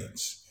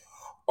experience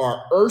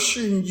are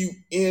ushering you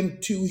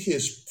into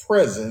his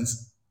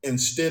presence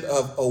instead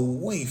of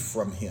away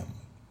from him.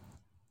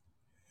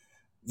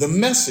 The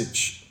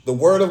message, the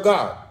word of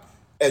God,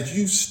 as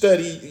you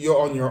study, you're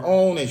on your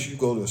own, as you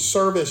go to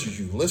service, as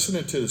you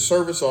listen to the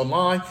service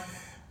online,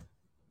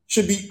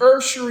 should be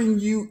ushering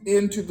you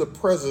into the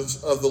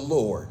presence of the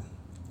Lord.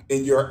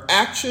 And your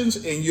actions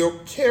and your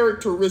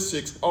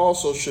characteristics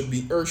also should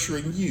be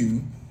ushering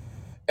you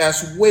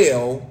as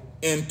well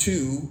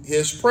into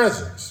his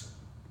presence.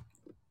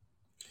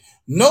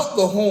 Note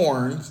the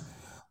horns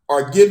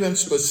are given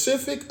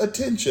specific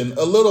attention.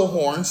 A little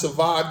horn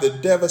survived the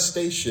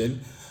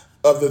devastation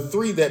of the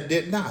three that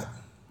did not.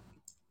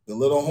 The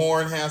little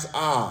horn has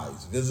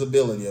eyes,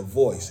 visibility, a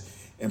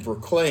voice, and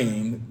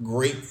proclaimed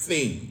great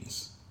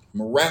things,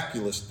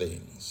 miraculous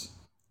things.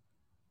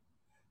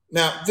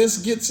 Now, this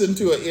gets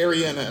into an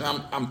area, and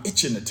I'm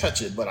itching to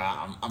touch it, but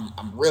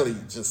I'm really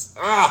just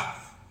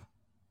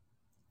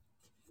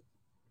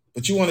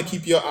But you want to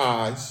keep your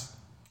eyes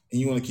and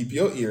you want to keep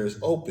your ears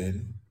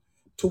open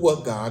to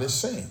what God is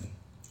saying.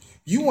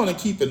 You want to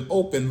keep an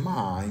open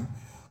mind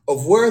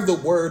of where the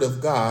word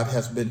of God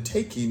has been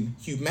taking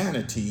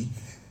humanity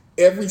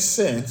ever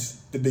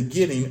since the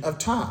beginning of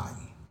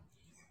time.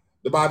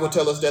 The Bible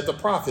tells us that the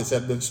prophets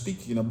have been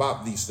speaking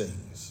about these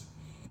things.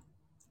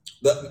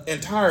 The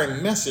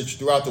entire message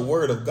throughout the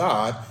word of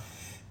God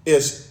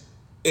is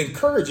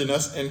encouraging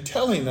us and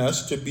telling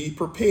us to be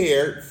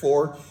prepared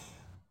for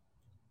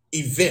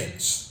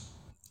events.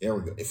 There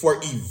we go. For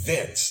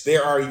events.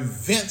 There are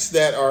events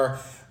that are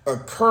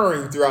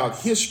occurring throughout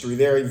history.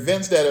 There are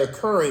events that are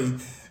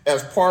occurring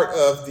as part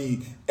of the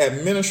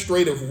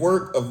administrative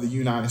work of the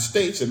United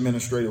States,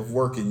 administrative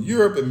work in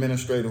Europe,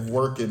 administrative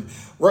work in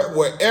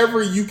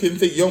wherever you can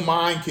think your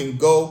mind can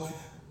go,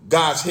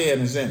 God's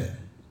hand is in it.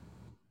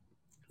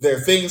 There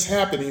are things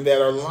happening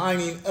that are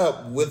lining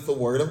up with the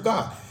word of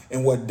God.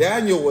 And what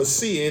Daniel was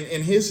seeing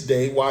in his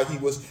day while he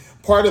was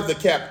part of the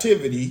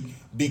captivity,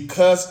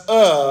 because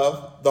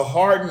of the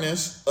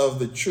hardness of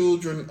the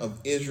children of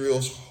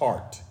Israel's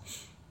heart,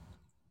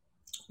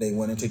 they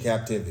went into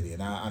captivity.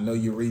 And I know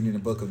you're reading the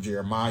book of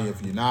Jeremiah.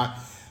 If you're not,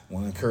 I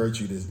want to encourage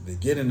you to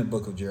get in the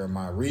book of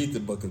Jeremiah, read the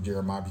book of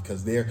Jeremiah,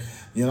 because there,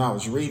 I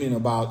was reading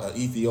about an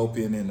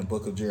Ethiopian in the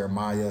book of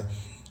Jeremiah,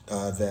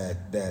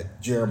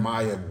 that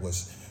Jeremiah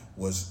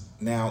was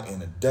now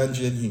in a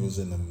dungeon. He was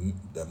in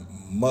the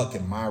muck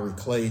and miry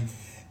clay.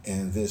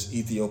 And this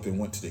Ethiopian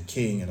went to the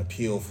king and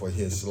appealed for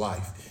his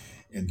life.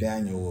 And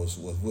Daniel was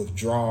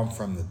withdrawn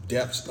from the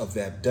depths of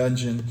that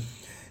dungeon,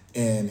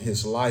 and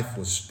his life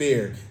was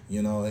spared,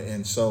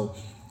 And so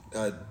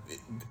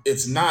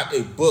it's not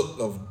a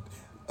book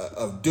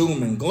of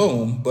doom and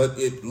gloom, but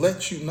it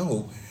lets you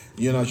know,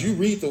 as you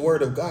read the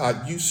word of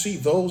God, you see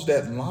those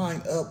that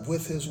line up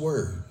with his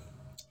word,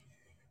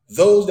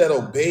 those that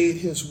obeyed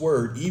his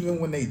word, even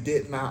when they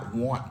did not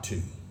want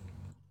to.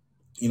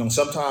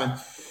 Sometimes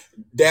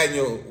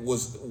Daniel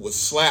was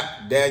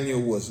slapped.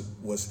 Daniel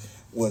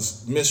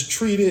was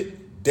mistreated.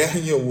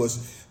 Daniel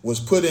was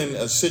put in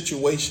a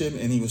situation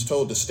and he was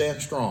told to stand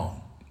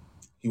strong.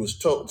 He was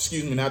told,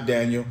 not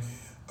Daniel,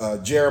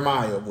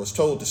 Jeremiah was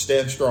told to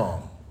stand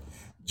strong.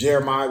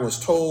 Jeremiah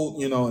was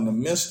told, in the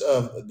midst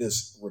of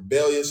this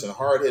rebellious and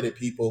hard-headed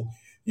people,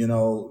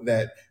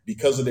 that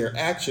because of their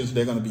actions,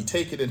 they're going to be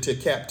taken into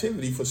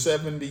captivity for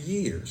 70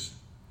 years.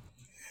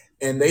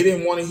 And they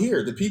didn't want to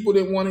hear it. The people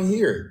didn't want to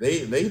hear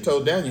it. They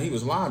told Daniel he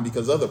was lying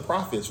because other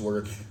prophets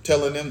were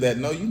telling them that,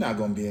 no, you're not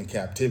going to be in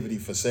captivity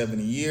for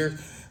 70 years.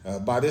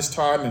 By this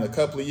time, in a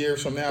couple of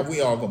years from now,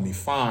 we all going to be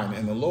fine.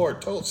 And the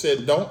Lord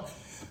said,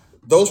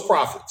 those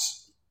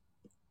prophets,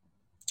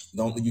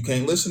 you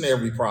can't listen to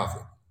every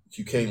prophet.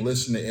 You can't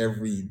listen to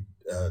every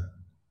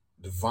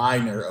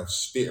diviner of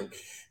spirit.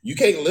 You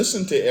can't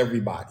listen to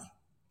everybody.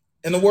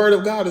 And the word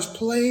of God is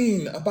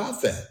plain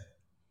about that.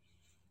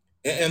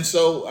 And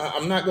so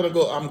I'm not going to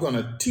go. I'm going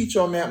to teach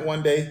on that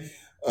one day,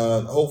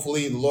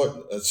 hopefully the Lord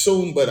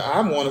soon. But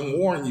I want to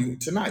warn you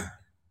tonight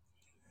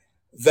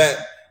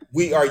that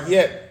we are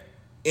yet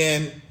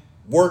living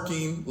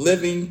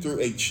through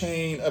a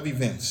chain of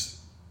events.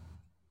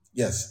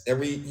 Yes,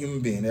 every human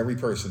being, every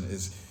person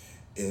is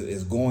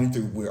going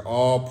through. We're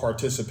all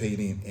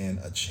participating in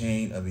a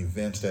chain of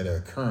events that are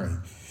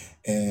occurring,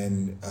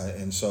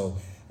 and so.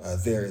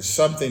 There is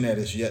something that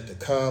is yet to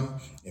come,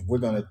 and we're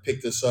going to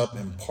pick this up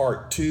in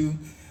part 2,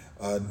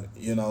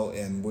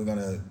 and we're going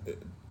to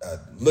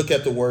look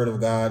at the word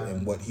of God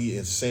and what he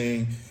is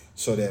saying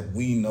so that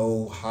we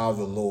know how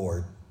the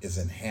Lord is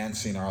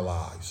enhancing our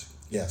lives.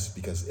 Yes,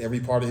 because every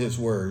part of his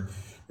word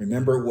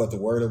Remember what the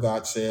word of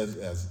God says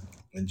as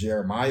in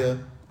Jeremiah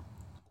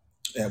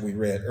that we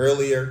read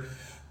earlier.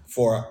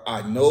 For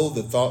I know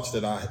the thoughts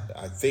that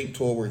I think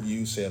toward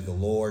you, saith the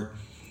Lord,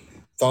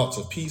 thoughts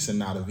of peace and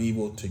not of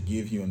evil, to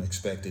give you an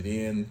expected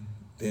end.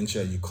 Then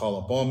shall you call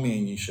upon me,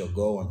 and you shall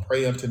go and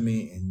pray unto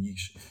me, and you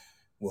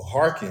will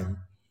hearken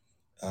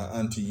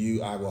unto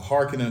you. I will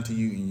hearken unto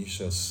you, and you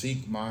shall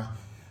seek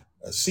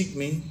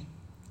me,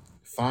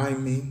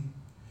 find me,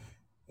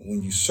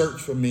 when you search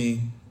for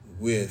me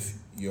with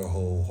your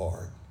whole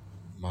heart.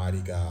 Mighty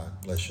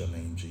God, bless your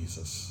name,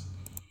 Jesus.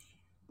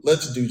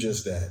 Let's do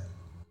just that.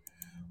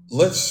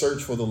 Let's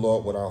search for the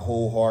Lord with our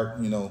whole heart.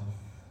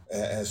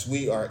 As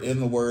we are in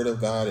the word of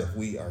God, if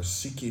we are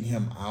seeking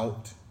him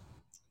out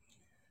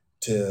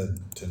to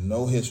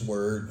know his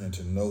word and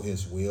to know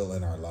his will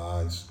in our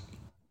lives,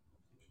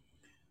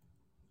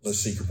 let's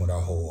seek him with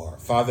our whole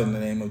heart. Father, in the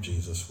name of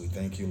Jesus, we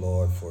thank you,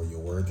 Lord, for your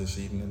word this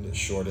evening, this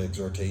short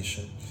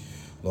exhortation.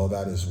 Lord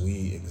God, as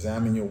we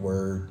examine your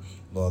word,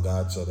 Lord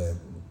God, so that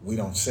we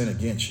don't sin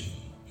against you.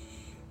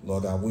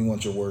 Lord God, we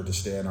want your word to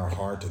stay in our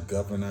heart, to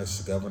govern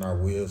us, govern our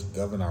wills,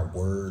 govern our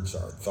words,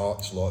 our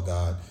thoughts, Lord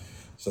God,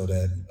 so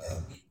that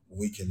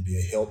we can be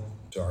a help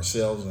to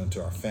ourselves and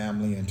to our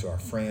family and to our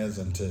friends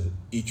and to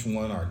each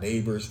one, our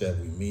neighbors that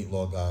we meet,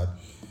 Lord God.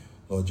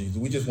 Lord Jesus,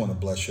 we just want to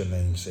bless your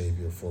name,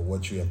 Savior, for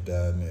what you have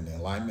done and the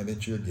enlightenment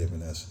that you're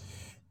giving us.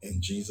 In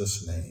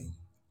Jesus' name,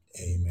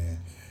 amen.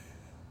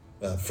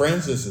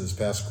 Friends, this is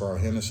Pastor Carl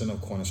Henderson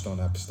of Cornerstone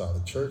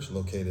Apostolic Church,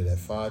 located at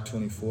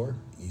 524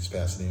 East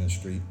Pasadena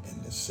Street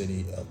in the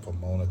city of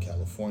Pomona,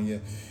 California.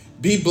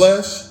 Be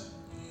blessed.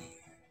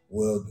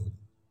 We'll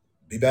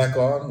be back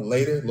on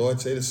later.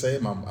 Lord, say the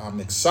same. I'm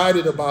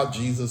excited about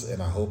Jesus,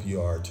 and I hope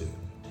you are too.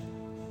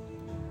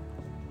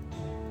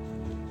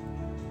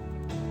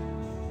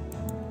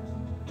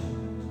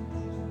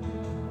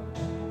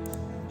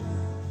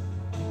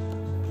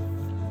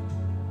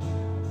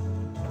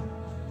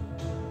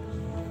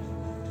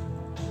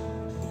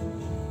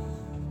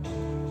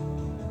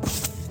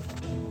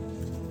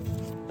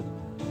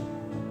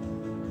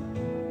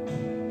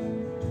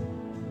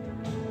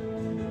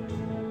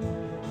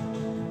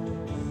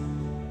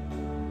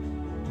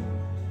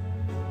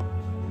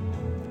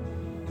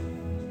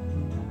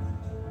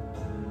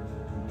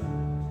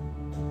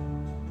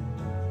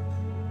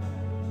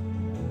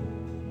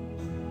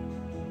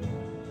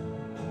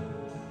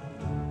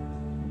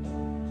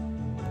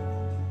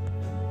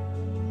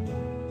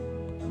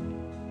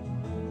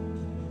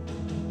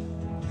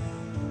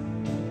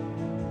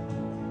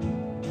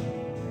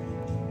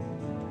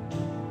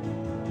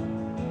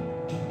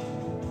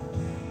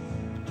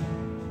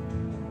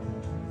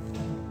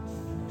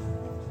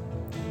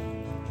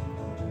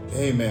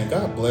 Amen.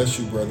 God bless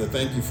you, brother.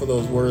 Thank you for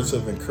those words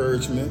of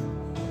encouragement.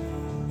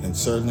 And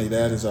certainly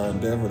that is our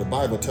endeavor. The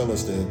Bible tells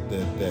us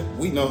that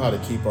we know how to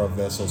keep our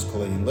vessels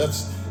clean.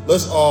 Let's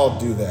all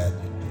do that.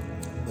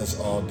 Let's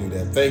all do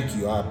that. Thank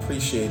you. I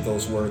appreciate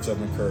those words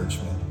of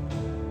encouragement.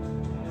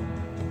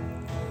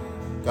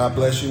 God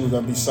bless you. We're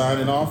going to be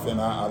signing off,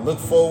 and I look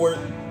forward,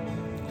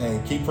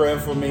 and keep praying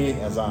for me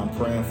as I'm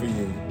praying for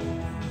you.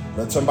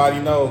 Let somebody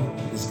know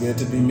it's good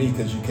to be me,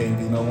 because you can't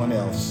be no one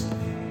else.